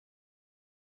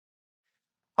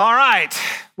All right.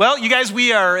 Well, you guys,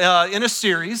 we are in a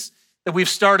series that we've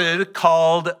started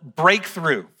called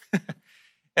Breakthrough.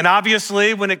 And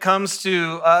obviously, when it comes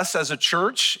to us as a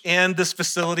church and this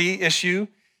facility issue,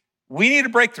 we need a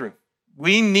breakthrough.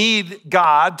 We need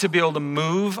God to be able to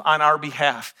move on our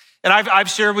behalf. And I've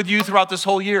shared with you throughout this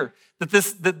whole year that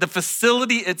the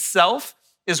facility itself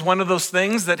is one of those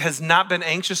things that has not been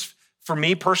anxious for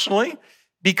me personally,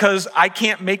 because I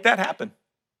can't make that happen,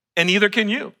 and neither can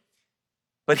you.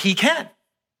 But he can.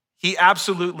 He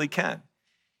absolutely can.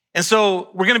 And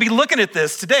so we're going to be looking at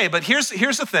this today, but here's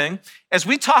the thing. As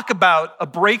we talk about a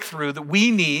breakthrough that we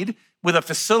need with a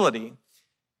facility,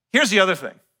 here's the other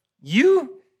thing.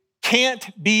 You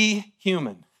can't be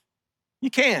human.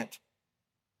 You can't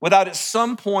without at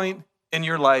some point in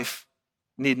your life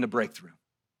needing a breakthrough,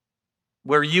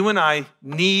 where you and I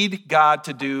need God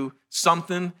to do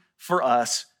something for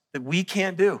us that we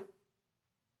can't do.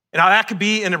 Now, that could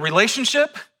be in a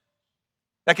relationship.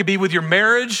 That could be with your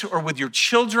marriage or with your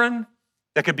children.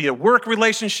 That could be a work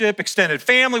relationship, extended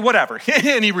family, whatever,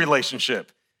 any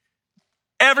relationship.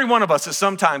 Every one of us at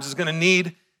some times is going to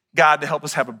need God to help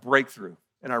us have a breakthrough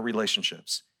in our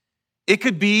relationships. It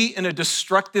could be in a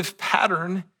destructive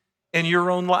pattern in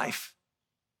your own life.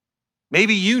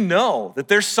 Maybe you know that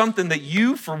there's something that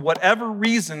you, for whatever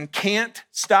reason, can't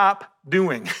stop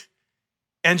doing.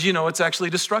 And you know it's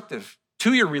actually destructive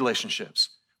to your relationships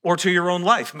or to your own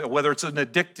life, whether it's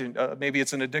maybe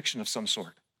it's an addiction of some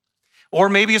sort. Or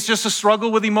maybe it's just a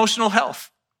struggle with emotional health.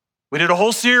 We did a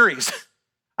whole series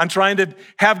on trying to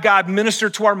have God minister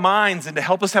to our minds and to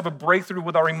help us have a breakthrough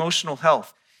with our emotional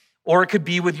health. Or it could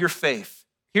be with your faith.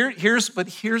 Here's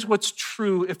what's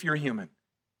true if you're human.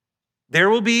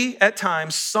 There will be at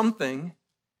times something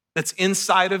that's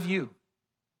inside of you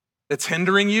that's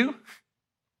hindering you.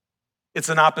 It's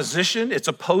an opposition, it's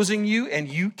opposing you, and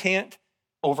you can't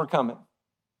overcome it.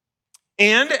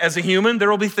 And as a human, there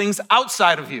will be things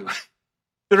outside of you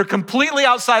that are completely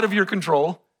outside of your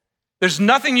control. There's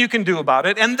nothing you can do about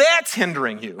it, and that's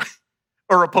hindering you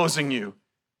or opposing you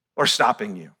or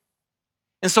stopping you.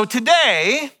 And so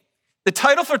today, the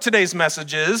title for today's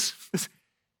message is,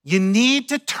 You Need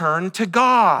to Turn to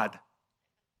God.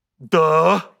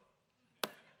 Duh.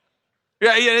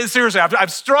 Yeah, seriously,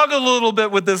 I've struggled a little bit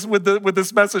with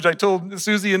this message. I told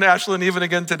Susie and Ashlyn even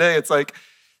again today. It's like,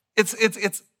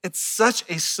 it's such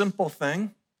a simple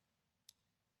thing,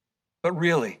 but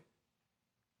really,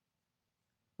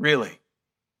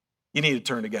 you need to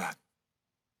turn to God.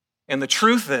 And the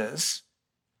truth is,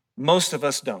 most of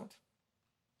us don't,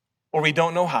 or we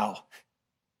don't know how,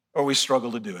 or we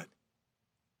struggle to do it.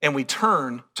 And we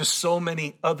turn to so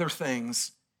many other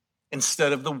things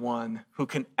instead of the one who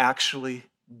can actually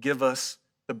give us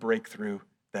the breakthrough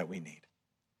that we need.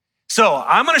 So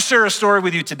I'm going to share a story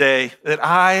with you today that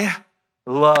I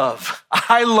love.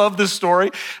 I love this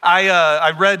story.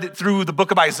 I read through the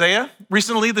book of Isaiah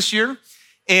recently this year,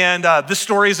 and this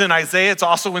story is in Isaiah. It's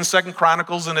also in 2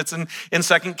 Chronicles, and it's in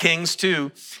 2 Kings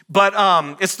too. But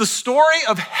it's the story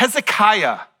of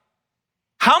Hezekiah.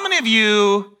 How many of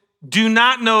you do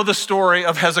not know the story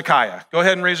of Hezekiah? Go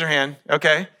ahead and raise your hand,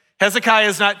 okay? Hezekiah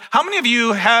is not. How many of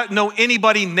you know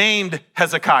anybody named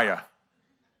Hezekiah?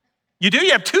 You do?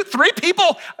 You have 3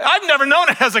 people? I've never known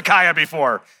a Hezekiah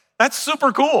before. That's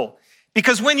super cool.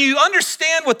 Because when you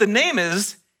understand what the name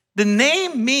is, the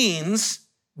name means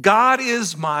God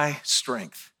is my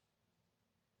strength,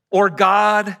 or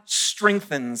God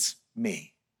strengthens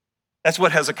me. That's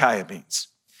what Hezekiah means.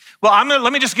 Well,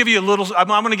 let me just give you I'm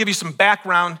going to give you some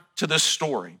background to this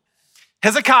story.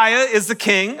 Hezekiah is the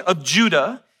king of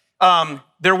Judah.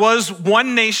 There was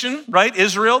one nation, right?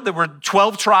 Israel. There were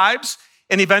 12 tribes,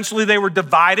 and eventually they were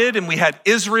divided, and we had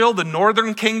Israel, the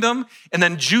northern kingdom, and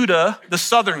then Judah, the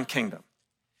southern kingdom.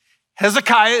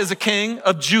 Hezekiah is a king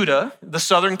of Judah, the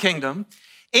southern kingdom,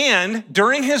 and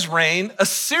during his reign,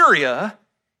 Assyria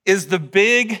is the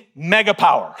big mega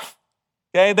power.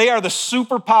 Okay, they are the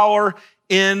superpower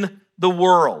in the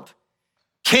world.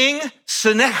 King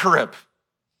Sennacherib.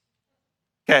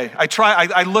 Okay,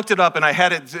 I looked it up and I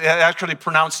had it actually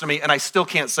pronounced to me, and I still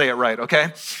can't say it right,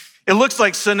 okay? It looks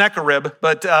like Sennacherib,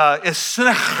 but it's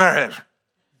Sennacherib.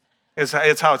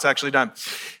 It's how it's actually done.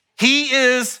 He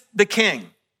is the king.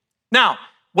 Now,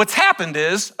 what's happened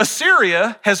is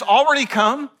Assyria has already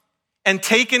come and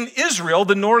taken Israel,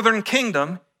 the northern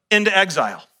kingdom, into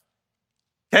exile.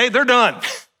 Okay, they're done.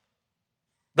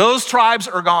 Those tribes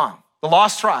are gone, the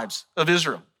lost tribes of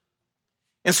Israel.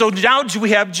 And so now we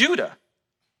have Judah.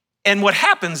 And what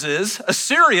happens is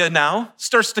Assyria now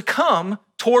starts to come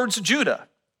towards Judah.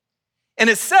 And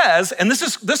it says, and this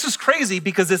is crazy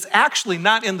because it's actually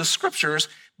not in the scriptures,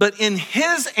 But in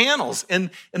his annals, in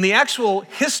the actual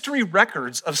history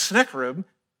records of Sennacherib,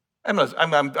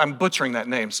 I'm butchering that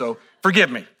name, so forgive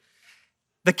me.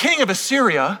 The king of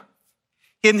Assyria,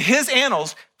 in his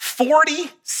annals,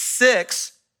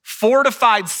 46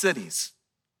 fortified cities.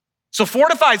 So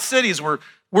fortified cities were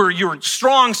your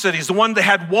strong cities, the one that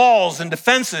had walls and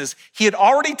defenses. He had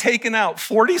already taken out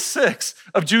 46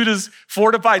 of Judah's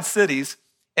fortified cities,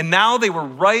 and now they were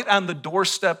right on the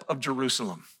doorstep of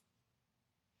Jerusalem.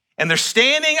 And they're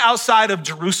standing outside of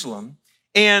Jerusalem,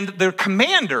 and their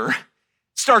commander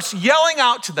starts yelling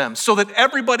out to them so that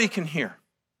everybody can hear.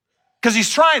 Because he's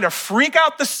trying to freak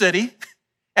out the city,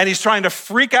 and he's trying to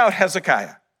freak out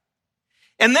Hezekiah.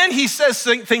 And then he says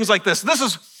things like this.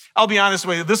 I'll be honest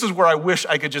with you, this is where I wish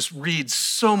I could just read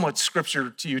so much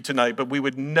scripture to you tonight, but we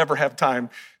would never have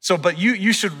time. But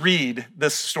you should read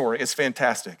this story. It's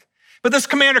fantastic. But this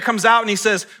commander comes out and he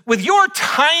says, with your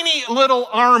tiny little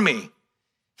army,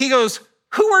 he goes,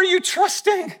 who are you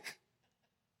trusting?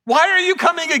 Why are you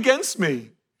coming against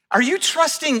me? Are you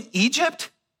trusting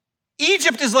Egypt?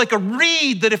 Egypt is like a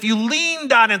reed that if you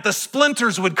leaned on it, the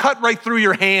splinters would cut right through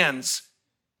your hands.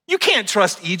 You can't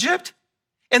trust Egypt.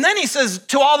 And then he says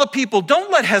to all the people,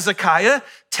 don't let Hezekiah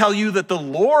tell you that the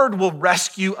Lord will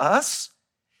rescue us.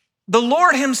 The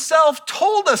Lord himself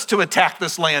told us to attack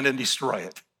this land and destroy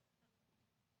it.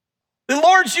 The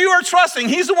Lord you are trusting,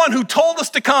 he's the one who told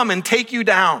us to come and take you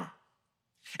down.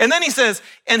 And then he says,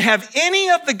 and have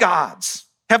the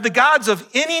gods of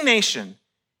any nation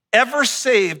ever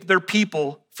saved their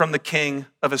people from the king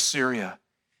of Assyria?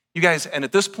 You guys, and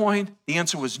at this point, the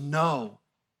answer was no.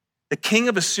 The king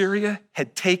of Assyria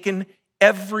had taken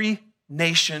every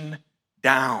nation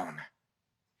down.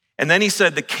 And then he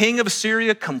said, the king of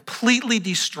Assyria completely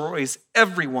destroys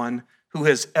everyone who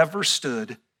has ever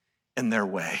stood in their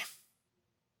way.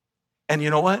 And you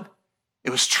know what? It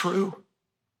was true.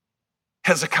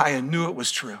 Hezekiah knew it was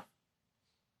true.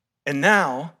 And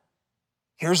now,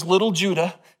 here's little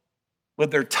Judah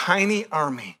with their tiny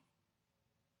army,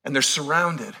 and they're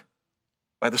surrounded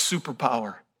by the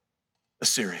superpower,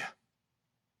 Assyria.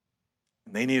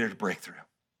 And they needed a breakthrough.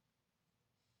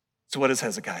 So what does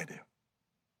Hezekiah do?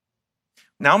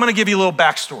 Now I'm going to give you a little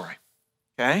backstory,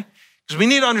 okay? Because we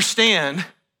need to understand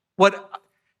what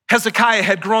Hezekiah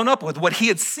had grown up with, what he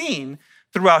had seen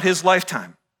throughout his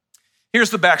lifetime. Here's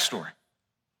the backstory.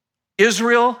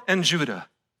 Israel and Judah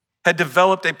had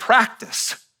developed a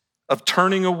practice of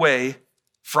turning away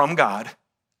from God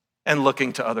and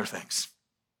looking to other things.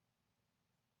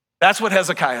 That's what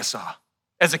Hezekiah saw.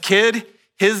 As a kid,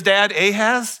 his dad,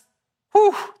 Ahaz,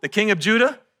 the king of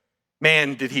Judah,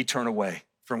 man, did he turn away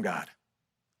from God.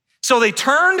 So they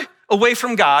turned away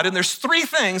from God, and there's three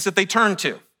things that they turned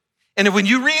to. And when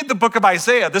you read the book of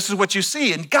Isaiah, this is what you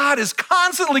see. And God is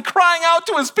constantly crying out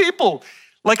to his people.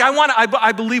 Like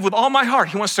I believe with all my heart,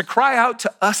 he wants to cry out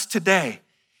to us today.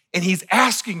 And he's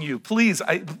asking you, please,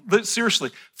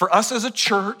 seriously, for us as a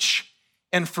church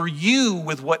and for you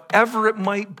with whatever it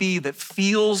might be that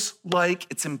feels like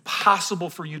it's impossible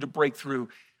for you to break through,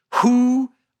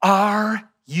 who are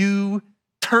you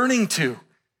turning to?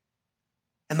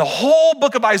 And the whole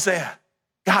book of Isaiah,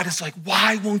 God is like,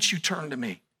 why won't you turn to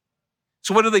me?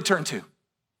 So what do they turn to?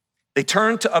 They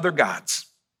turn to other gods.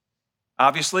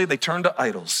 Obviously, they turned to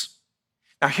idols.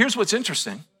 Now, here's what's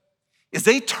interesting, is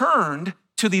they turned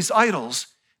to these idols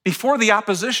before the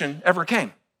opposition ever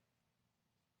came.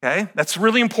 Okay? That's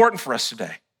really important for us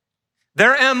today.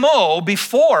 Their MO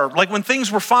before, like when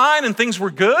things were fine and things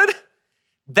were good,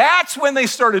 that's when they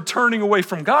started turning away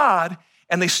from God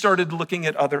and they started looking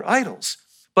at other idols.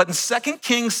 But in 2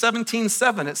 Kings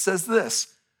 17:7, it says this,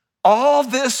 all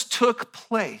this took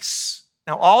place.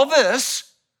 Now, all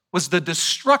this was the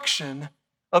destruction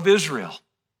of Israel.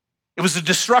 It was the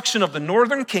destruction of the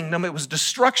northern kingdom. It was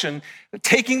destruction,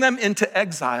 taking them into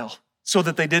exile so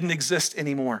that they didn't exist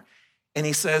anymore. And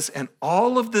he says, and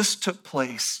all of this took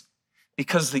place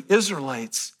because the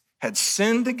Israelites had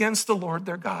sinned against the Lord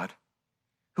their God,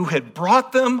 who had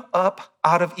brought them up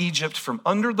out of Egypt from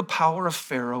under the power of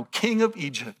Pharaoh, king of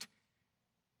Egypt,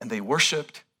 and they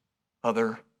worshiped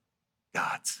other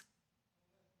gods.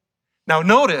 Now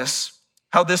notice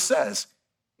how this says,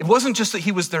 it wasn't just that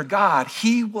he was their God,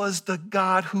 he was the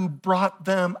God who brought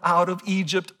them out of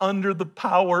Egypt under the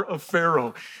power of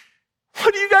Pharaoh.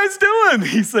 What are you guys doing?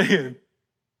 He's saying,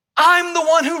 I'm the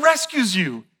one who rescues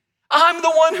you. I'm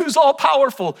the one who's all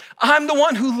powerful. I'm the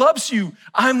one who loves you.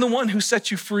 I'm the one who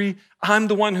set you free. I'm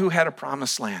the one who had a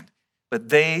promised land. But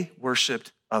they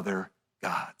worshiped other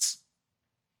gods.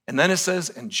 And then it says,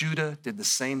 and Judah did the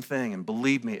same thing. And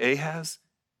believe me, Ahaz,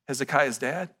 Hezekiah's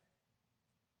dad,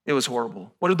 it was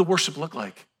horrible. What did the worship look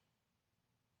like?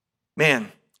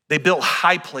 man, they built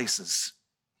high places.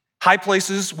 High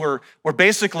places were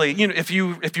basically, if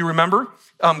you remember,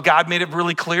 God made it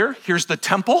really clear. Here's the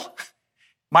temple.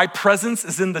 My presence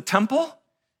is in the temple.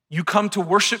 You come to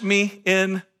worship me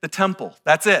in the temple.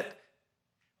 That's it.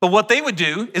 But what they would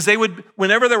do is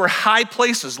whenever there were high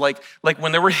places, like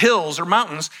when there were hills or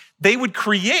mountains, they would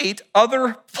create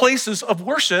other places of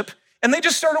worship, and they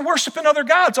just started worshiping other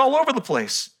gods all over the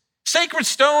place. Sacred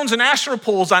stones and Asherah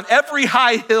poles on every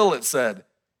high hill, it said.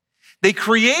 They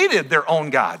created their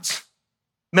own gods,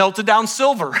 melted down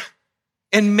silver,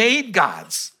 and made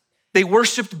gods. They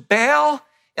worshiped Baal,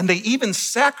 and they even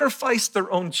sacrificed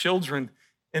their own children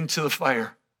into the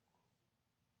fire.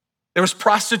 There was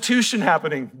prostitution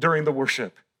happening during the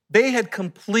worship. They had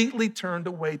completely turned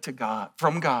away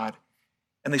from God,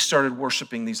 and they started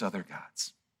worshiping these other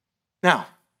gods. Now,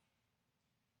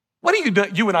 what do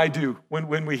you and I do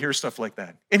when we hear stuff like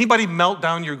that? Anybody melt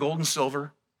down your gold and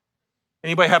silver?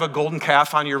 Anybody have a golden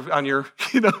calf on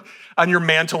your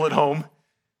mantle at home?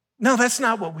 No, that's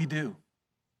not what we do.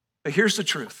 But here's the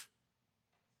truth.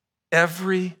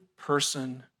 Every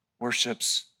person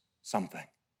worships something.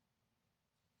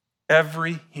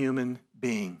 Every human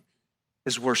being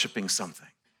is worshiping something.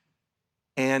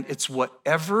 And it's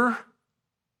whatever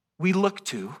we look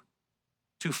to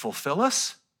fulfill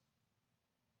us,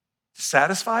 to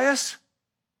satisfy us,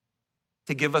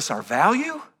 to give us our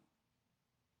value,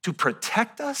 to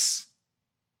protect us.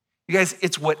 You guys,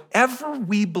 it's whatever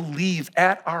we believe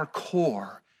at our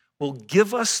core will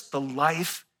give us the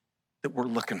life that we're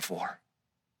looking for.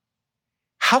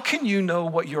 How can you know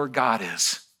what your God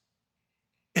is?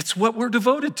 It's what we're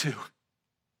devoted to.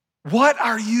 What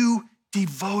are you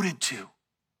devoted to?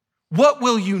 What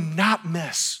will you not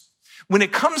miss? When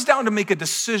it comes down to make a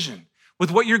decision with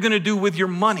what you're gonna do with your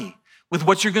money, with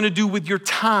what you're gonna do with your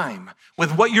time,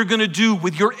 with what you're gonna do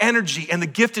with your energy and the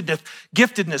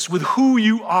giftedness with who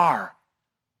you are,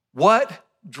 what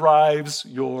drives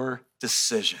your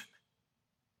decision?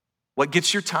 What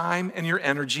gets your time and your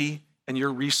energy and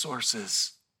your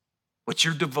resources? What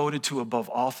you're devoted to above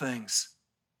all things?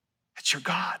 That's your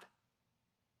God.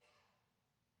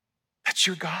 That's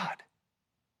your God.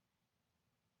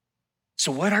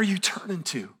 So what are you turning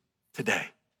to today?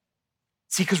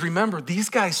 See, because remember, these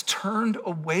guys turned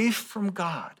away from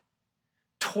God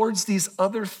towards these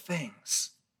other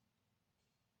things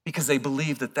because they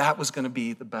believed that that was going to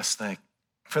be the best thing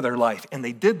for their life. And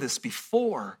they did this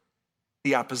before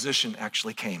the opposition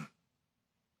actually came.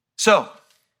 So,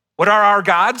 what are our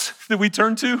gods that we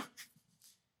turn to?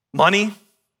 Money,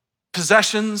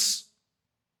 possessions,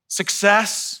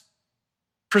 success,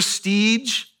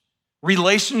 prestige,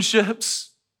 relationships.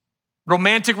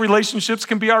 Romantic relationships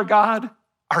can be our God.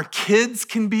 Our kids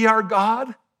can be our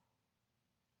God.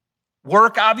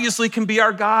 Work obviously can be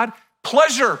our God.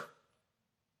 Pleasure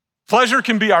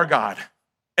can be our God.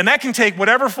 And that can take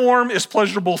whatever form is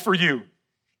pleasurable for you.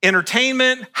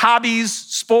 Entertainment, hobbies,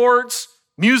 sports,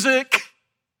 music.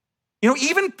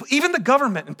 Even the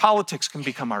government and politics can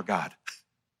become our God.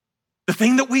 The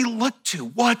thing that we look to,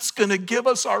 what's gonna give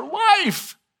us our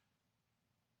life?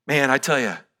 Man, I tell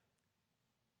you,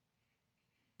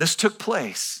 this took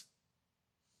place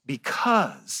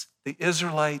because the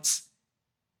Israelites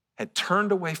had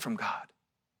turned away from God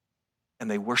and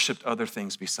they worshiped other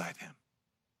things beside him.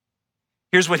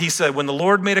 Here's what he said. When the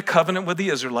Lord made a covenant with the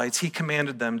Israelites, he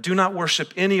commanded them, do not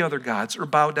worship any other gods or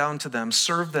bow down to them,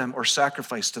 serve them, or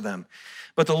sacrifice to them.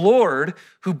 But the Lord,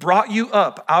 who brought you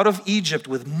up out of Egypt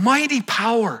with mighty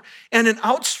power and an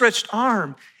outstretched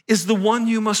arm, is the one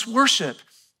you must worship.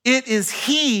 It is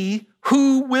he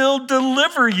who will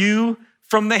deliver you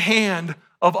from the hand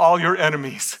of all your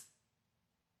enemies.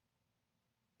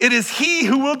 It is he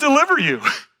who will deliver you.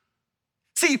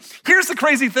 See, here's the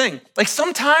crazy thing. Like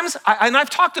sometimes, I've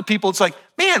talked to people, it's like,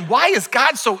 man, why is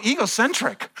God so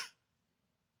egocentric?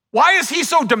 Why is he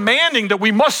so demanding that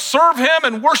we must serve him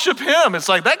and worship him? It's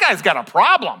like, that guy's got a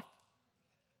problem.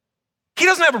 He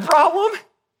doesn't have a problem.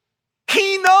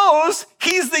 He knows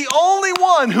he's the only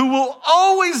one who will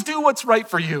always do what's right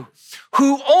for you,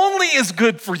 who only is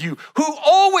good for you, who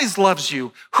always loves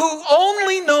you, who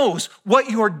only knows what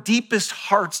your deepest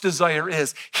heart's desire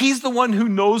is. He's the one who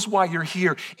knows why you're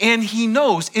here. And he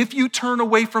knows if you turn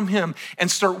away from him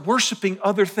and start worshiping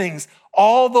other things,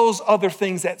 all those other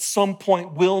things at some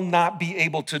point will not be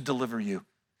able to deliver you.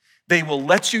 They will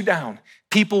let you down.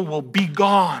 People will be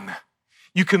gone.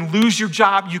 You can lose your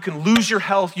job, you can lose your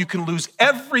health, you can lose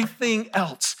everything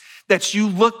else that you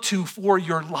look to for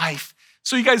your life.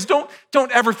 So you guys don't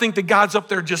ever think that God's up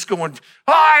there just going,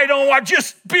 I don't want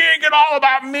just being it all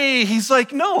about me. He's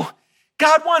like, no,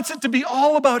 God wants it to be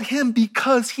all about him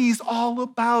because he's all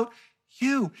about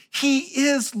you. He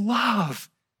is love.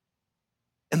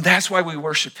 And that's why we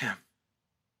worship him.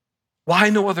 Why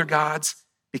no other gods?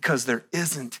 Because there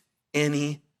isn't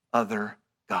any other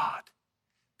God.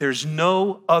 There's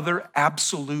no other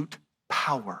absolute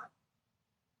power.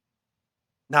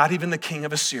 Not even the king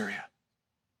of Assyria.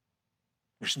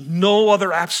 There's no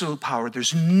other absolute power.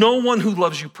 There's no one who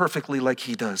loves you perfectly like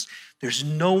he does. There's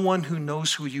no one who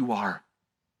knows who you are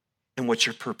and what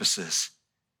your purpose is.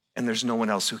 And there's no one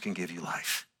else who can give you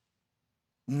life.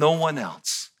 No one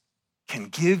else can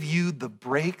give you the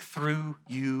breakthrough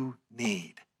you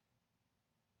need.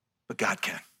 But God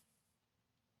can.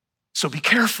 So be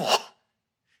careful.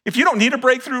 If you don't need a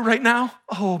breakthrough right now,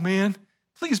 oh man,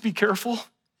 please be careful.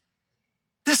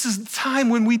 This is the time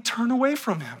when we turn away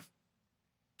from him.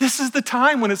 This is the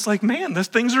time when it's like, man, these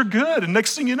things are good. And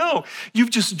next thing you know, you've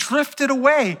just drifted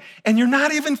away and you're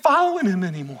not even following him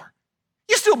anymore.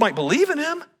 You still might believe in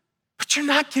him, but you're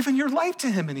not giving your life to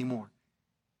him anymore.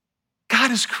 God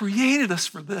has created us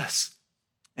for this,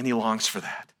 and he longs for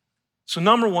that. So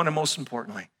number one, and most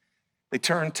importantly, they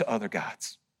turn to other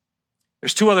gods.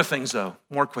 There's two other things, though,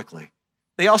 more quickly.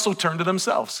 They also turn to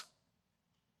themselves.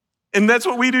 And that's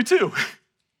what we do too.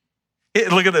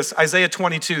 Look at this. Isaiah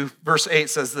 22, verse 8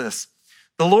 says this.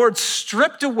 The Lord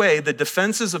stripped away the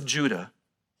defenses of Judah,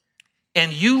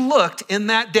 and you looked in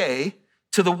that day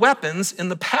to the weapons in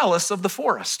the palace of the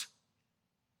forest.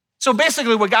 So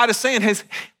basically what God is saying is,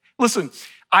 listen,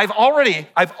 I've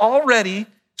already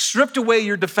stripped away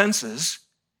your defenses,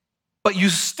 but you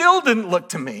still didn't look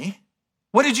to me.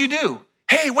 What did you do?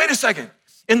 Hey, wait a second.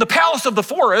 In the palace of the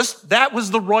forest, that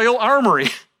was the royal armory.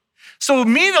 So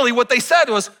immediately what they said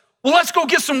was, well, let's go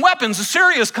get some weapons.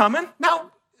 Assyria's coming.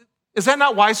 Now, is that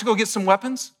not wise to go get some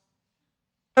weapons?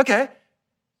 Okay.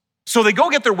 So they go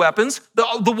get their weapons.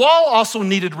 The wall also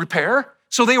needed repair.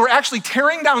 So they were actually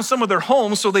tearing down some of their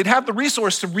homes so they'd have the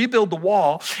resource to rebuild the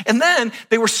wall. And then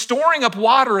they were storing up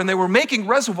water and they were making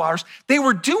reservoirs. They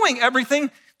were doing everything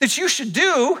that you should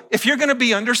do if you're going to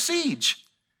be under siege.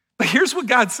 But here's what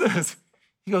God says.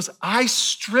 He goes, I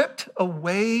stripped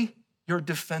away your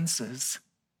defenses.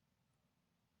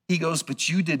 He goes, but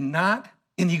you did not.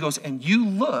 And he goes, and you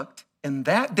looked in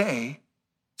that day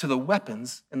to the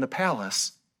weapons in the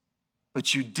palace,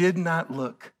 but you did not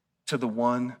look to the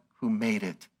one who made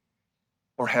it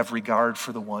or have regard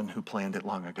for the one who planned it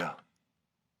long ago.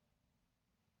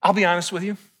 I'll be honest with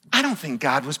you. I don't think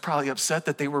God was probably upset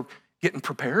that they were getting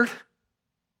prepared.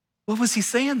 What was he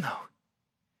saying though?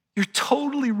 You're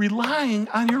totally relying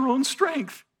on your own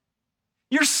strength.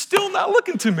 You're still not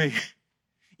looking to me.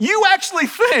 You actually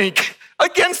think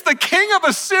against the king of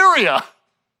Assyria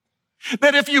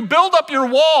that if you build up your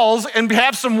walls and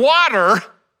have some water,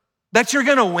 that you're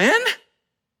gonna win?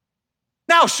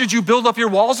 Now, should you build up your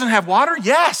walls and have water?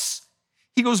 Yes.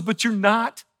 He goes, but you're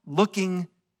not looking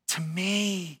to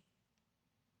me.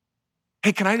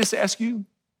 Hey, can I just ask you,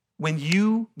 when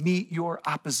you meet your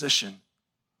opposition,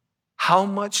 how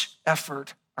much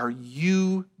effort are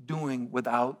you doing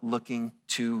without looking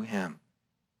to him?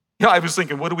 You know, I was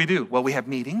thinking, what do we do? Well, we have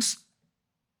meetings.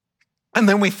 And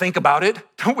then we think about it,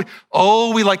 don't we?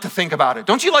 Oh, we like to think about it.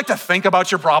 Don't you like to think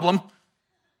about your problem?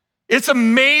 It's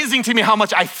amazing to me how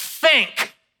much I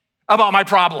think about my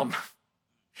problem.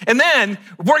 And then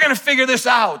we're gonna figure this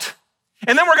out.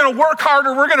 And then we're gonna work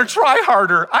harder, we're gonna try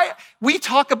harder. We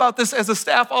talk about this as a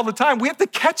staff all the time. We have to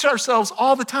catch ourselves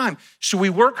all the time. Should we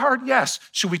work hard? Yes.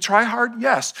 Should we try hard?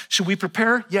 Yes. Should we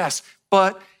prepare? Yes.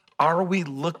 But are we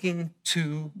looking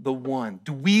to the one?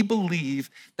 Do we believe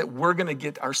that we're gonna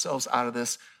get ourselves out of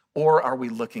this, or are we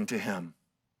looking to him?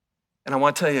 And I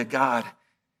wanna tell you, God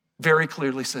very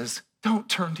clearly says, don't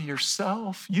turn to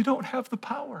yourself. You don't have the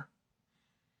power.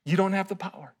 You don't have the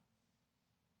power.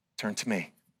 Turn to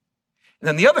me. And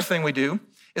then the other thing we do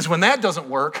is when that doesn't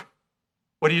work,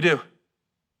 what do?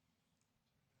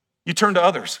 You turn to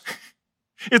others.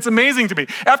 It's amazing to me.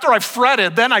 After I've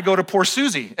fretted, then I go to poor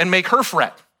Susie and make her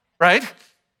fret, right?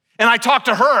 And I talk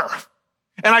to her,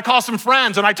 and I call some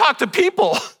friends, and I talk to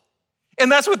people.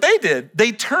 And that's what they did.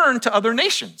 They turned to other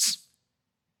nations.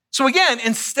 So again,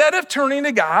 instead of turning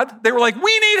to God, they were like,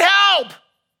 we need help.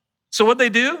 So what they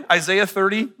do, Isaiah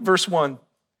 30, verse 1,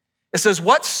 it says,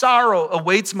 what sorrow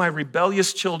awaits my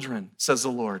rebellious children, says the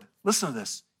Lord. Listen to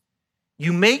this.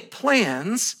 You make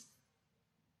plans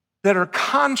that are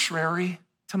contrary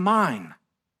to mine.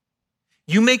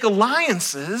 You make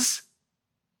alliances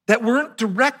that weren't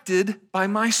directed by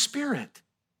my spirit,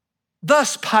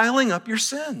 thus piling up your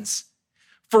sins.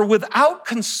 For without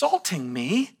consulting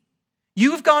me,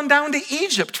 you've gone down to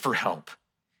Egypt for help,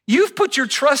 You've put your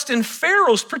trust in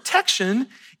Pharaoh's protection.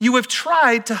 You have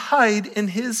tried to hide in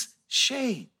his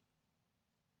shade.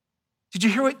 Did you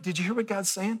hear what God's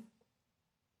saying?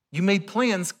 You made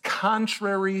plans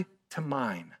contrary to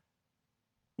mine.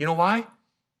 You know why?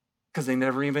 Because they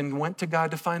never even went to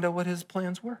God to find out what his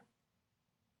plans were.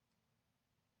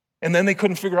 And then they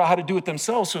couldn't figure out how to do it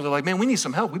themselves. So they're like, man, we need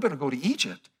some help. We better go to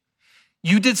Egypt.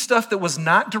 You did stuff that was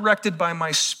not directed by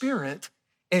my spirit,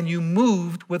 and you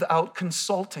moved without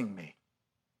consulting me.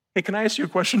 Hey, can I ask you a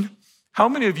question? How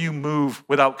many of you move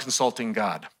without consulting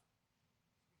God?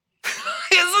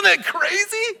 Isn't it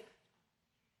crazy?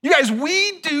 You guys,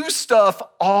 we do stuff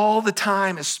all the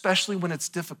time, especially when it's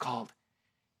difficult.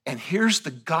 And here's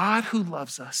the God who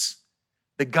loves us,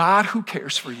 the God who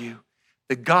cares for you,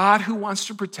 the God who wants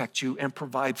to protect you and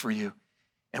provide for you.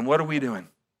 And what are we doing?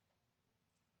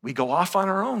 We go off on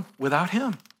our own without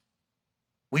him.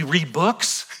 We read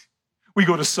books. We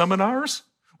go to seminars.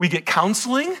 We get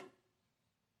counseling.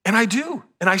 And I do.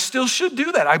 And I still should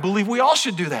do that. I believe we all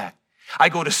should do that. I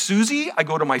go to Susie. I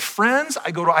go to my friends.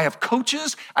 I have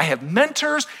coaches. I have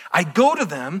mentors. I go to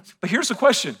them. But here's the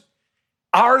question.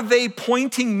 Are they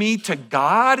pointing me to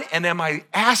God? And am I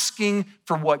asking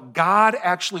for what God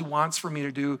actually wants for me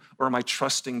to do? Or am I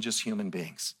trusting just human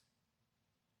beings?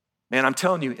 Man, I'm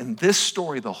telling you, in this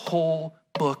story, the whole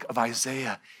book of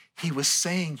Isaiah, he was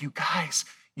saying, you guys,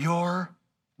 you're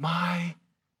my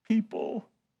people.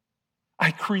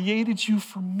 I created you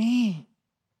for me.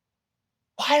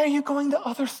 Why are you going to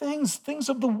other things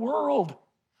of the world?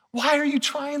 Why are you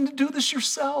trying to do this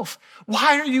yourself?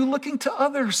 Why are you looking to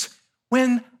others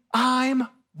when I'm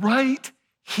right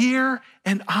here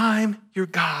and I'm your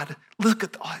God? Look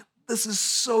at this is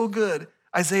so good.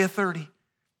 Isaiah 30.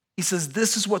 He says,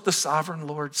 this is what the sovereign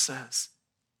Lord says,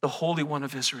 the Holy One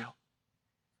of Israel.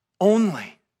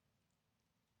 Only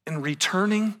in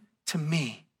returning to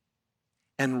me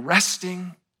and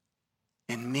resting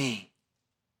in me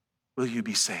will you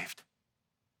be saved.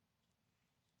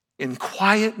 In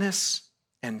quietness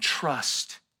and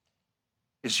trust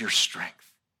is your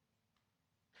strength.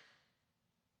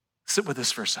 Sit with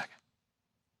this for a second.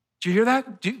 Do you hear that?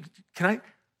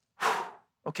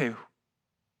 Okay.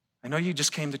 I know you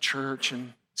just came to church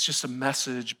and it's just a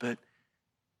message, but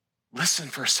listen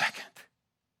for a second.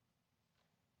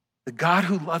 The God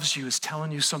who loves you is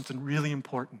telling you something really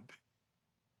important.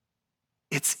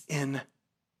 It's in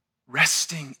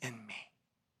resting in me.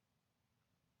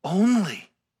 Only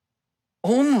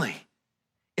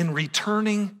in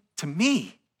returning to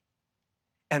me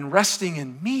and resting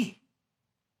in me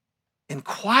in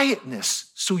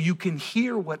quietness so you can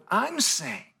hear what I'm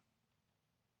saying.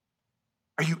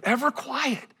 Are you ever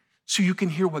quiet so you can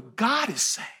hear what God is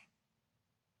saying?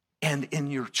 And in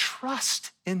your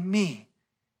trust in me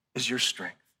is your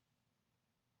strength.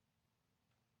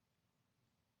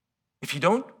 If you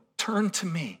don't turn to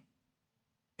me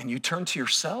and you turn to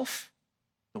yourself,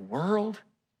 the world,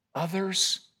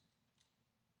 others,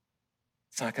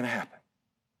 it's not going to happen.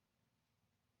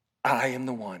 I am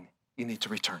the one you need to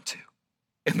return to.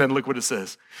 And then look what it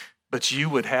says. But you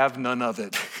would have none of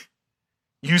it.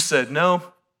 You said, no,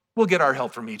 we'll get our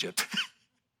help from Egypt.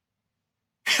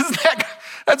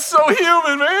 That's so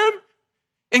human, man.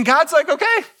 And God's like,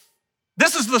 okay,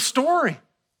 this is the story.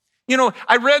 You know,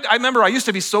 I remember I used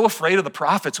to be so afraid of the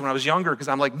prophets when I was younger because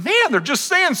I'm like, man, they're just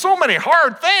saying so many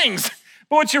hard things.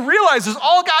 But what you realize is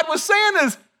all God was saying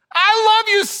is, I love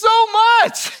you so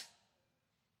much.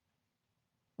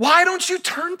 Why don't you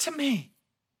turn to me?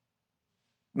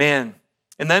 Man,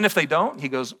 and then if they don't, he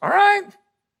goes, all right.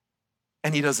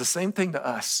 And he does the same thing to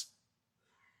us.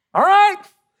 All right,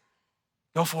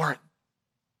 go for it.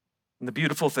 And the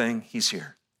beautiful thing, he's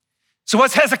here. So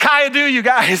what's Hezekiah do, you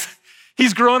guys?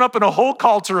 He's grown up in a whole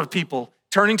culture of people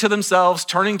turning to themselves,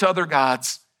 turning to other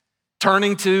gods,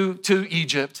 turning to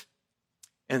Egypt.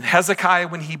 And Hezekiah,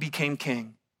 when he became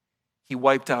king, he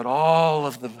wiped out all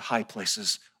of the high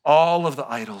places, all of the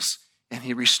idols, and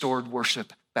he restored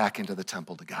worship back into the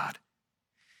temple to God.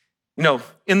 You know,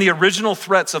 in the original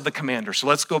threats of the commander, so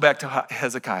let's go back to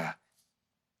Hezekiah,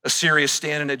 Assyria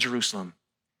standing at Jerusalem.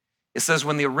 It says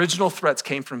when the original threats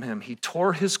came from him, he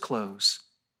tore his clothes,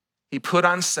 he put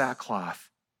on sackcloth,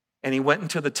 and he went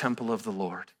into the temple of the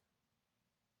Lord.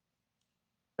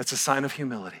 That's a sign of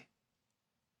humility.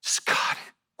 Just God,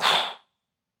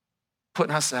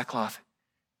 putting on sackcloth,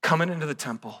 coming into the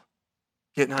temple,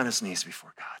 getting on his knees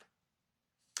before God.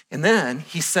 And then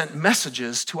he sent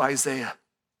messages to Isaiah.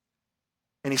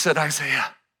 And he said,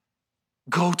 Isaiah,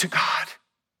 go to God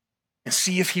and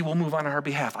see if he will move on our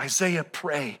behalf. Isaiah,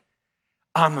 pray.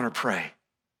 I'm going to pray.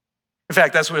 In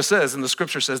fact, that's what it says, and the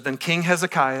scripture says, then King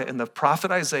Hezekiah and the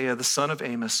prophet Isaiah, the son of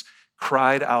Amos,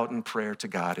 cried out in prayer to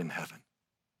God in heaven.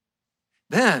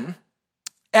 Then,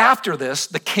 after this,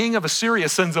 the king of Assyria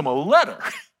sends him a letter.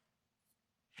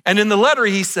 And in the letter,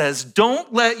 he says,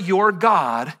 don't let your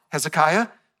God, Hezekiah,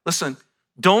 listen,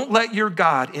 don't let your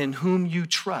God in whom you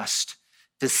trust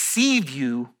deceive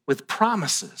you with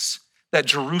promises that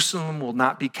Jerusalem will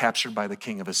not be captured by the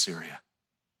king of Assyria.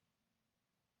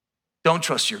 Don't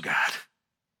trust your God.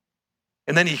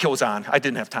 And then he goes on. I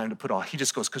didn't have time to put all. He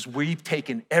just goes, because we've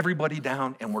taken everybody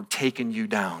down and we're taking you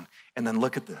down. And then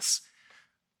look at this.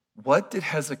 What did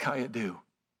Hezekiah do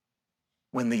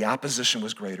when the opposition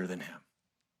was greater than him?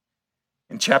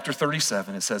 In chapter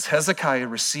 37, it says, Hezekiah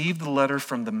received the letter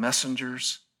from the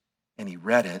messengers and he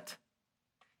read it.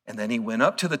 And then he went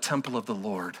up to the temple of the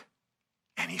Lord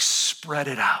and he spread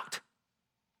it out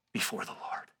before the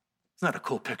Lord. Isn't that a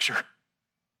cool picture?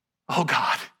 Oh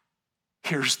God,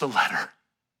 here's the letter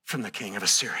from the king of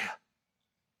Assyria.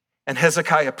 And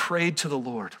Hezekiah prayed to the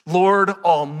Lord, Lord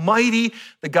Almighty,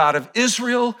 the God of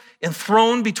Israel,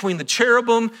 enthroned between the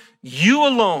cherubim, you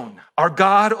alone are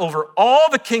God over all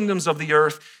the kingdoms of the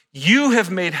earth. You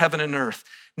have made heaven and earth.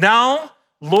 Now,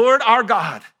 Lord our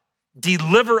God,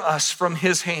 deliver us from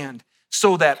his hand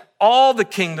so that all the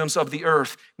kingdoms of the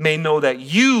earth may know that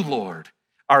you, Lord,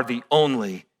 are the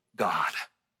only God.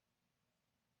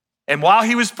 And while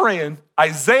he was praying,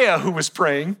 Isaiah, who was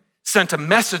praying, sent a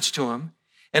message to him.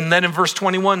 And then in verse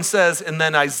 21 says, and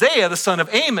then Isaiah, the son of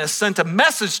Amos, sent a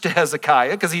message to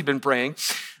Hezekiah, because he'd been praying.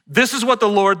 This is what the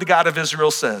Lord, the God of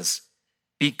Israel, says.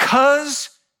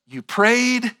 Because you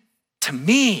prayed to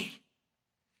me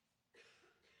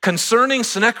concerning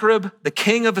Sennacherib, the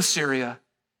king of Assyria,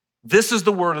 this is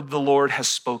the word of the Lord has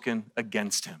spoken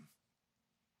against him.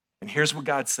 And here's what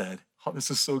God said. Oh, this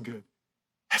is so good.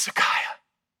 Hezekiah,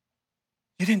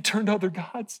 you didn't turn to other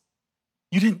gods.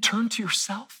 You didn't turn to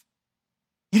yourself.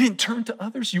 You didn't turn to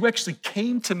others. You actually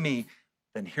came to me.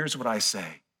 Then here's what I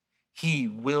say. He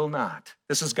will not.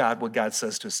 This is God, what God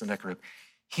says to Sennacherib.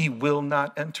 He will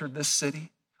not enter this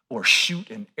city or shoot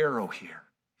an arrow here.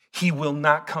 He will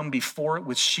not come before it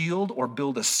with shield or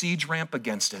build a siege ramp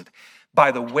against it.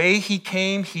 By the way he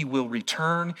came, he will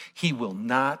return. He will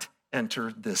not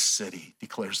enter this city,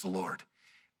 declares the Lord.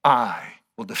 I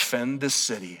will defend this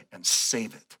city and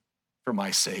save it for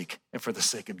my sake and for the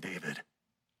sake of David.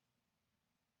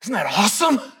 Isn't that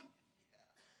awesome?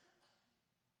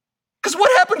 Because what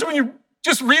happens when you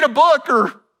just read a book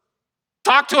or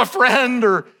talk to a friend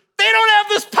or they don't have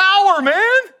this power,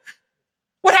 man?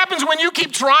 What happens when you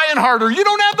keep trying harder? You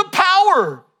don't have the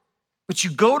power. But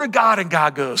you go to God and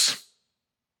God goes,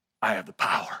 I have the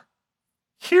power.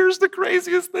 Here's the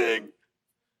craziest thing.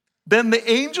 Then the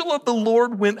angel of the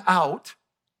Lord went out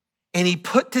and he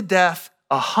put to death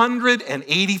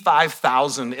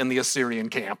 185,000 in the Assyrian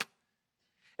camp.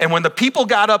 And when the people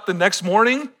got up the next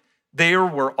morning, there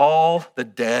were all the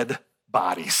dead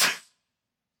bodies.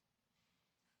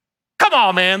 Come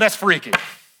on, man, that's freaky.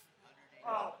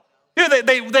 Dude,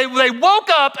 they woke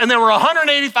up and there were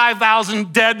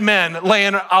 185,000 dead men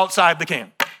laying outside the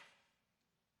camp.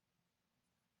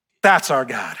 That's our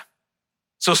God.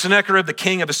 So Sennacherib, the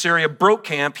king of Assyria, broke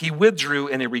camp. He withdrew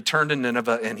and he returned to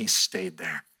Nineveh and he stayed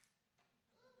there.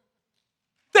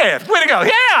 Dad, way to go,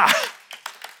 yeah.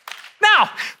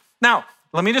 Now,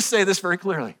 let me just say this very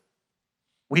clearly.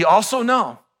 We also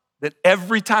know that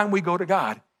every time we go to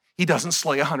God, he doesn't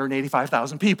slay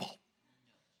 185,000 people.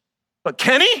 But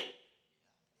can he?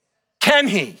 Can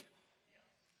he?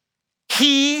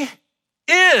 He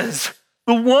is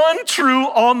the one true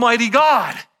almighty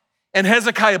God. And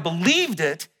Hezekiah believed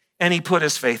it and he put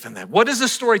his faith in that. What does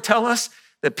this story tell us?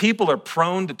 That people are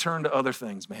prone to turn to other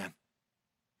things, man.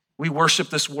 We worship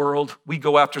this world. We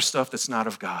go after stuff that's not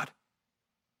of God.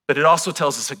 But it also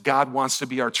tells us that God wants to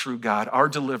be our true God, our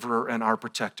deliverer and our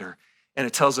protector. And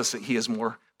it tells us that he is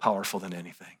more powerful than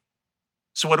anything.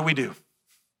 So what do we do?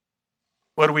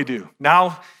 What do we do?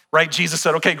 Now, right, Jesus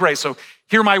said, okay, great. So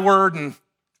hear my word and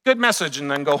good message and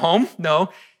then go home. No,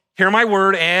 hear my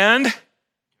word and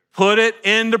put it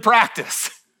into practice.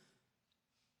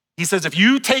 He says, if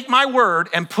you take my word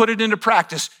and put it into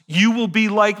practice, you will be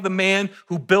like the man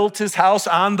who built his house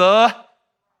on the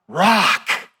rock.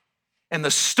 And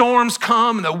the storms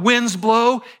come and the winds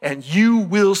blow and you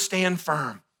will stand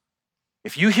firm.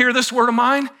 If you hear this word of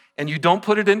mine and you don't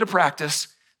put it into practice,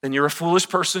 then you're a foolish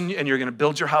person and you're going to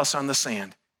build your house on the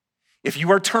sand. If you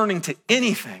are turning to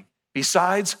anything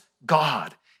besides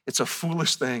God, it's a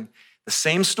foolish thing. The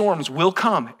same storms will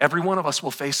come. Every one of us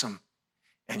will face them.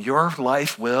 And your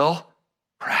life will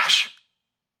crash.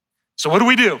 So what do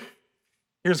we do?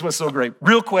 Here's what's so great.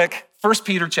 Real quick, 1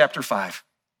 Peter chapter 5.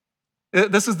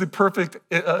 This is the perfect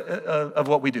of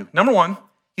what we do. Number one,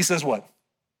 he says what?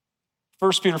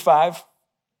 1 Peter 5,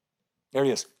 there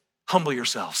he is. Humble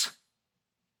yourselves.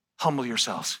 Humble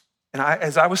yourselves. And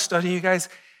as I was studying, you guys,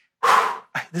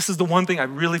 this is the one thing I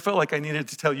really felt like I needed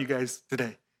to tell you guys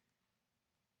today.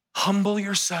 Humble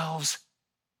yourselves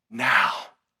now.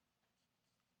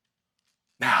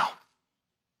 Now.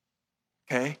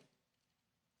 Okay?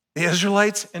 The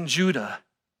Israelites and Judah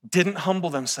didn't humble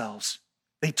themselves.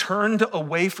 They turned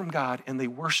away from God and they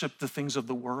worshiped the things of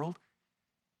the world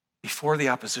before the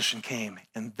opposition came.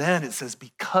 And then it says,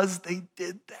 because they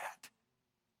did that.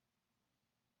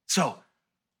 So,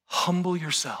 humble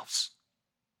yourselves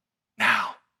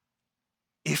now.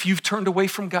 If you've turned away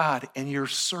from God and you're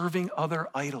serving other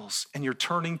idols and you're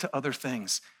turning to other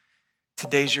things,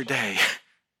 today's your day.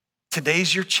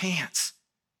 Today's your chance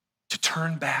to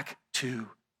turn back to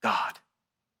God.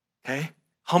 Okay?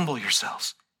 Humble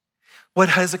yourselves. What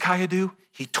did Hezekiah do?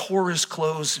 He tore his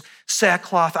clothes,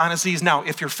 sackcloth on his knees. Now,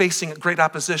 if you're facing great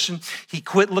opposition, he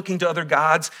quit looking to other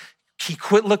gods. He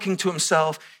quit looking to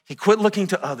himself. He quit looking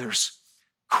to others.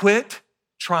 Quit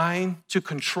trying to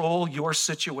control your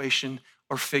situation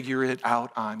or figure it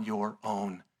out on your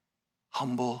own.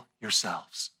 Humble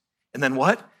yourselves. And then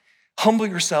what? Humble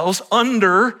yourselves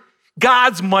under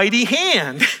God's mighty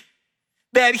hand,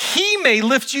 that he may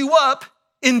lift you up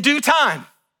in due time.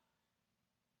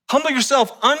 Humble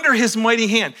yourself under his mighty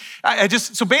hand.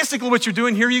 So basically what you're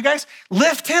doing here, you guys,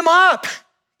 lift him up.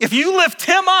 If you lift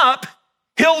him up,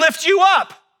 he'll lift you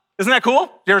up. Isn't that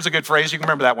cool? There's a good phrase. You can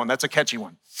remember that one. That's a catchy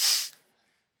one.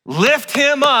 Lift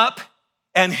him up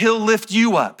and he'll lift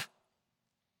you up.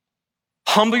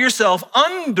 Humble yourself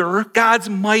under God's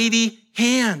mighty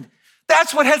hand.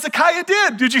 That's what Hezekiah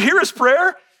did. Did you hear his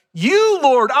prayer? You,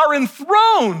 Lord, are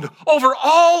enthroned over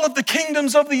all of the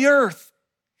kingdoms of the earth.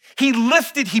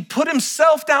 He put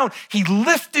himself down. He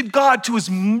lifted God to his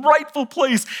rightful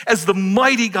place as the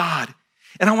mighty God.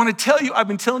 And I want to tell you, I've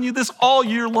been telling you this all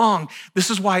year long. This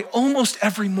is why almost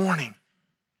every morning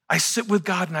I sit with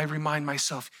God and I remind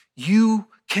myself, you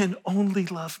can only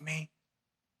love me.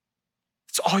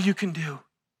 It's all you can do.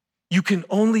 You can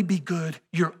only be good.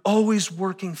 You're always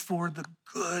working for the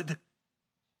good.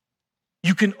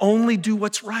 You can only do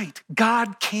what's right.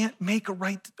 God can't make a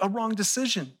wrong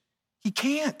decision. He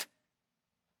can't.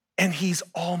 And he's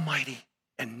almighty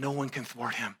and no one can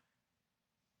thwart him.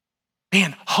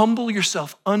 Man, humble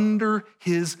yourself under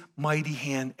his mighty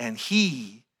hand and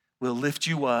he will lift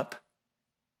you up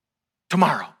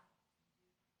tomorrow.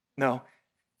 No,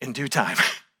 in due time.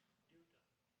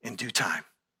 In due time.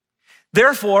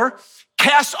 Therefore,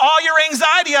 cast all your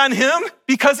anxiety on him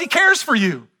because he cares for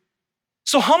you.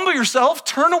 So humble yourself,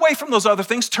 turn away from those other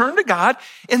things, turn to God,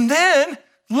 and then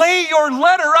lay your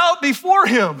letter out before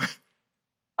him.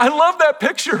 I love that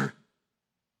picture.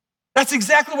 That's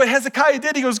exactly what Hezekiah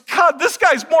did. He goes, God, this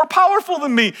guy's more powerful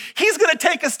than me. He's going to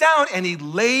take us down. And he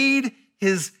laid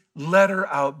his letter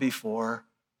out before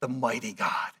the mighty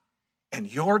God.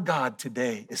 And your God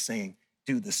today is saying,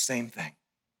 do the same thing.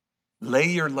 Lay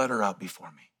your letter out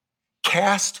before me.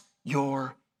 Cast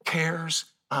your cares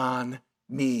on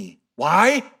me.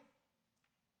 Why?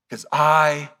 Because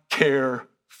I care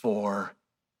for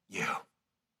you.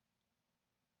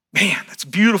 Man, that's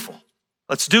beautiful.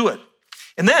 Let's do it.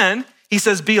 And then he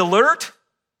says, be alert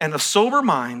and of sober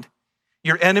mind.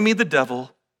 Your enemy, the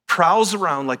devil, prowls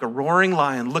around like a roaring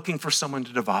lion looking for someone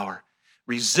to devour.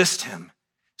 Resist him,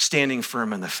 standing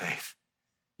firm in the faith.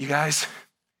 You guys,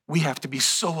 we have to be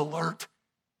so alert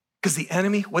because the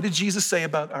enemy, what did Jesus say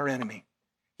about our enemy?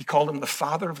 He called him the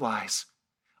father of lies.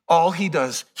 All he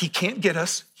does, he can't get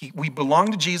us. We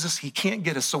belong to Jesus. He can't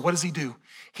get us. So what does he do?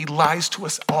 He lies to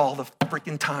us all the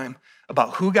freaking time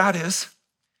about who God is.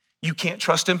 You can't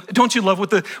trust him. Don't you love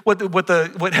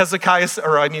what Hezekiah,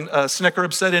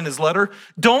 Sennacherib said in his letter?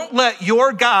 Don't let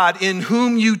your God in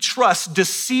whom you trust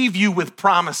deceive you with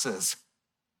promises.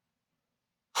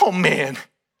 Oh man,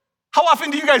 how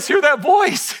often do you guys hear that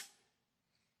voice?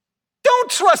 Don't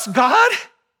trust God.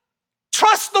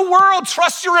 Trust the world,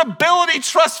 trust your ability,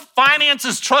 trust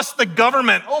finances, trust the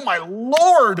government. Oh my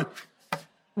Lord,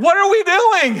 what are we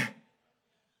doing?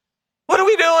 What are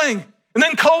we doing? And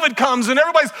then COVID comes and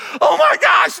everybody's, oh my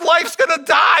gosh, life's gonna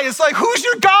die. It's like, who's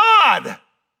your God?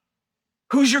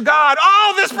 Who's your God?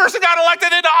 Oh, this person got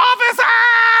elected into office.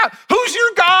 Ah! Who's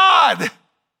your God?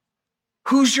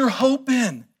 Who's your hope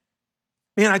in?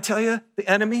 Man, I tell you, the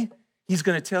enemy, he's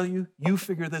gonna tell you, you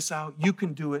figure this out, you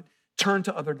can do it. Turn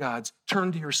to other gods,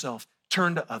 turn to yourself,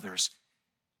 turn to others.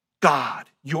 God,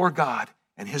 your God,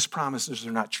 and his promises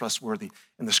are not trustworthy.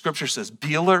 And the scripture says,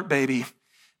 be alert, baby.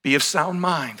 Be of sound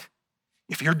mind.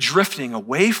 If you're drifting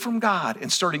away from God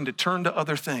and starting to turn to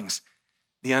other things,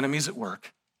 the enemy's at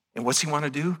work. And what's he want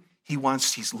to do?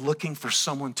 He's looking for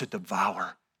someone to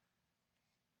devour.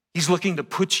 He's looking to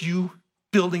put you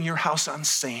building your house on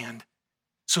sand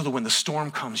so that when the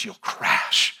storm comes, you'll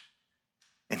crash.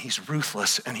 And he's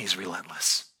ruthless and he's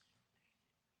relentless.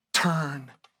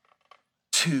 Turn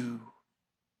to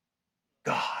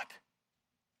God.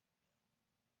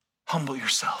 Humble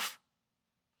yourself.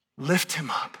 Lift him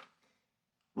up.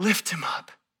 Lift him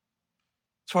up.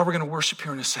 That's why we're going to worship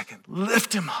here in a second.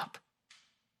 Lift him up.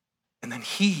 And then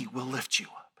he will lift you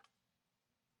up.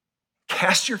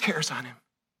 Cast your cares on him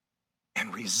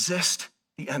and resist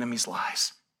the enemy's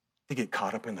lies to get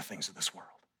caught up in the things of this world.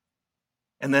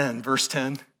 And then verse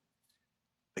 10,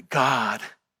 the God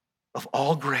of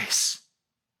all grace,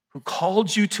 who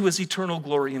called you to his eternal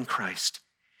glory in Christ,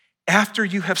 after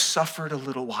you have suffered a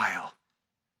little while,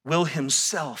 will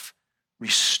himself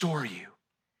restore you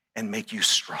and make you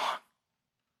strong,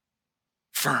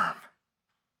 firm,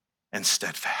 and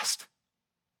steadfast.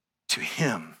 To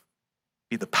him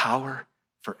be the power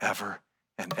forever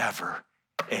and ever.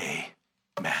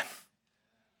 Amen.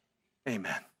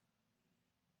 Amen.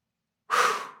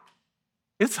 Whew.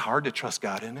 It's hard to trust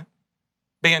God, isn't it?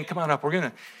 Band, come on up. We're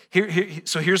gonna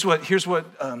here's what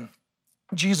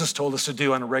Jesus told us to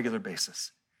do on a regular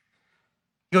basis.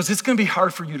 He goes, it's gonna be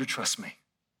hard for you to trust me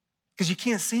because you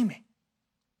can't see me.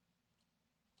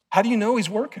 How do you know he's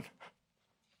working?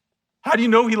 How do you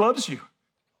know he loves you?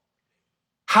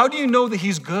 How do you know that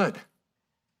he's good?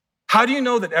 How do you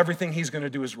know that everything he's gonna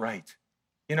do is right?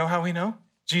 You know how we know?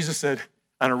 Jesus said,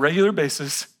 on a regular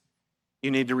basis,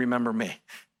 you need to remember me.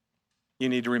 You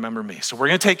need to remember me. So we're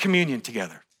gonna take communion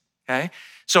together, okay?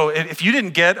 So if you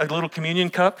didn't get a little communion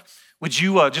cup, would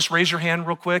you just raise your hand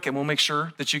real quick and we'll make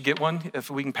sure that you get one if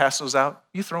we can pass those out.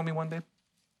 You throw me one, babe?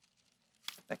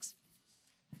 Thanks.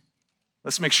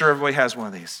 Let's make sure everybody has one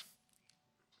of these.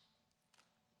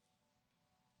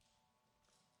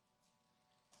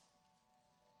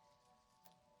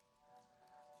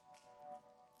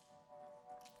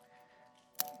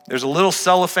 There's a little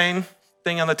cellophane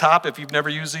thing on the top if you've never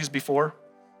used these before.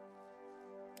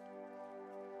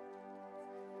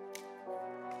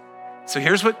 So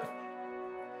here's what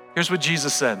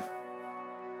Jesus said.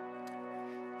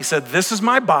 He said, this is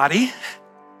my body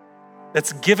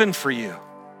that's given for you.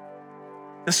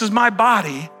 This is my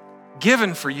body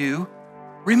given for you.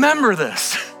 Remember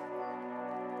this.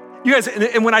 You guys,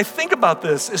 and when I think about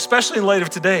this, especially in light of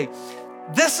today,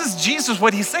 this is Jesus,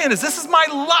 what he's saying is, this is my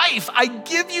life. I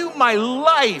give you my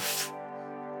life.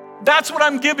 That's what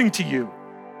I'm giving to you.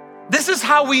 This is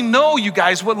how we know, you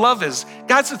guys, what love is.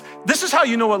 God says, this is how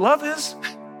you know what love is.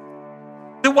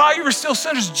 That while you were still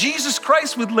sinners, Jesus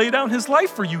Christ would lay down his life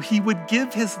for you. He would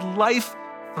give his life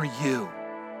for you.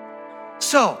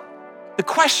 So the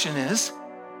question is,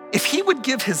 if he would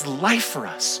give his life for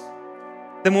us,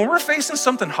 then when we're facing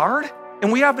something hard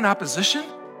and we have an opposition,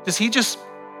 is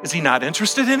he not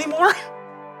interested anymore?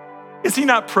 Is he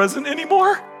not present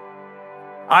anymore?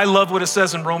 I love what it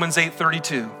says in Romans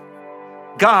 8:32.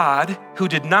 God, who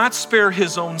did not spare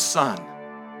his own son,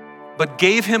 but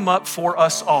gave him up for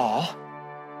us all,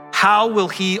 how will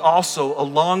he also,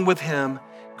 along with him,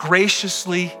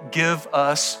 graciously give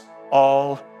us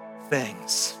all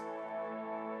things?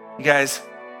 You guys,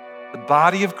 the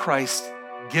body of Christ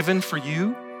given for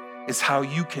you is how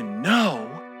you can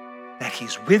know that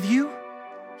he's with you,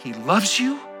 he loves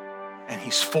you, and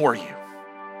he's for you.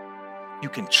 You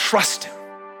can trust him.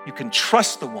 You can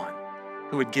trust the one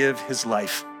who would give his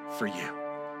life for you.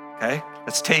 Okay?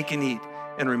 Let's take and eat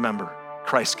and remember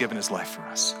Christ giving his life for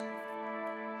us.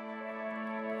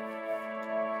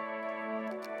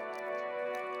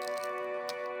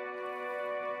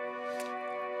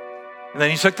 And then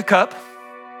he took the cup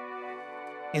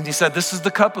and he said, this is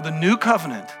the cup of the new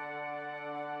covenant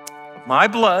of my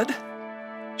blood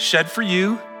shed for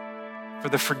you for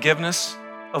the forgiveness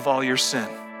of all your sin.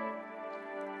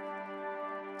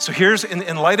 So here's,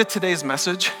 in light of today's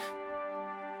message,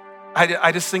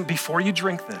 I just think before you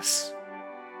drink this,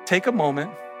 take a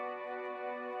moment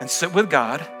and sit with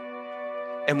God.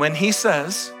 And when he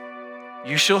says,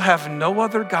 you shall have no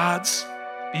other gods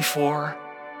before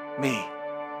me.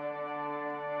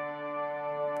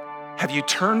 Have you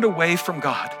turned away from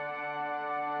God?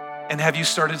 And have you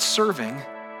started serving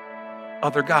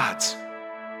other gods?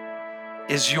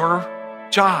 Is your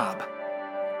job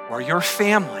or your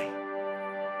family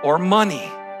or money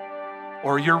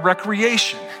or your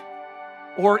recreation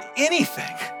or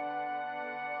anything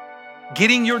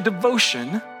getting your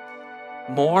devotion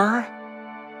more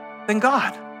than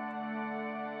God?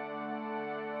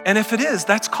 And if it is,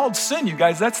 that's called sin, you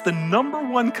guys. That's the number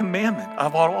one commandment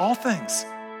of all things.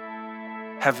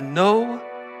 Have no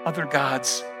other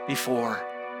gods before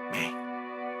me.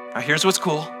 Now here's what's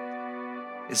cool,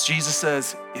 is Jesus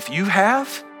says, if you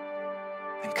have,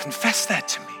 then confess that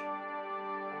to me.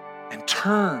 And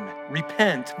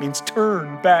repent means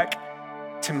turn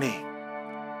back to me.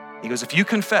 He goes, if you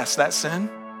confess that sin,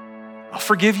 I'll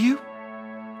forgive you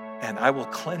and I will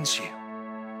cleanse you.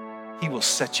 He will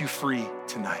set you free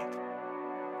tonight.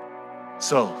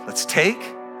 So let's take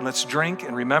and let's drink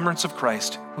in remembrance of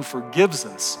Christ, who forgives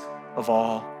us of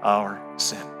all our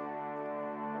sin.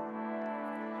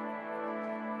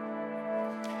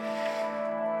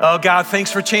 Oh God,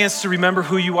 thanks for a chance to remember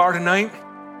who you are tonight.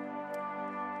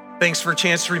 Thanks for a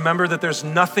chance to remember that there's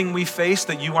nothing we face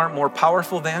that you aren't more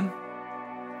powerful than.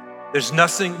 There's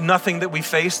nothing that we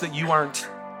face that you aren't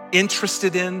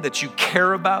interested in, that you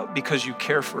care about because you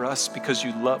care for us, because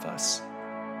you love us.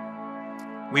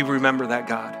 We remember that,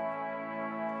 God.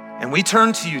 And we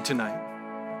turn to you tonight.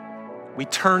 We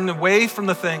turn away from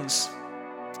the things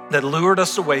that lured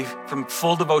us away from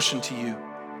full devotion to you.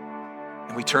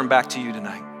 And we turn back to you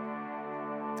tonight.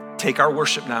 Take our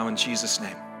worship now in Jesus'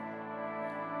 name.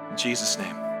 In Jesus'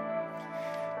 name.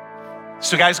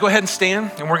 So guys, go ahead and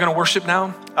stand and we're gonna worship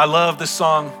now. I love this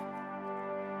song.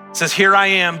 It says, here I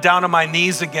am down on my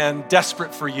knees again,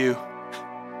 desperate for you.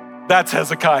 That's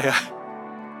Hezekiah.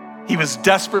 He was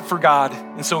desperate for God,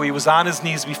 and so he was on his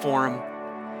knees before him.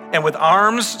 And with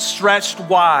arms stretched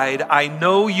wide, I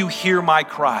know you hear my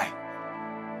cry.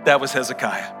 That was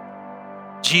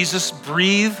Hezekiah. Jesus,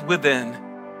 breathe within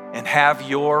and have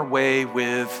your way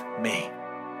with me.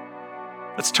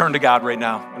 Let's turn to God right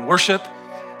now and worship.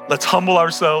 Let's humble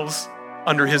ourselves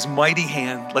under his mighty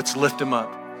hand. Let's lift him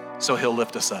up so he'll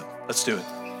lift us up. Let's do it.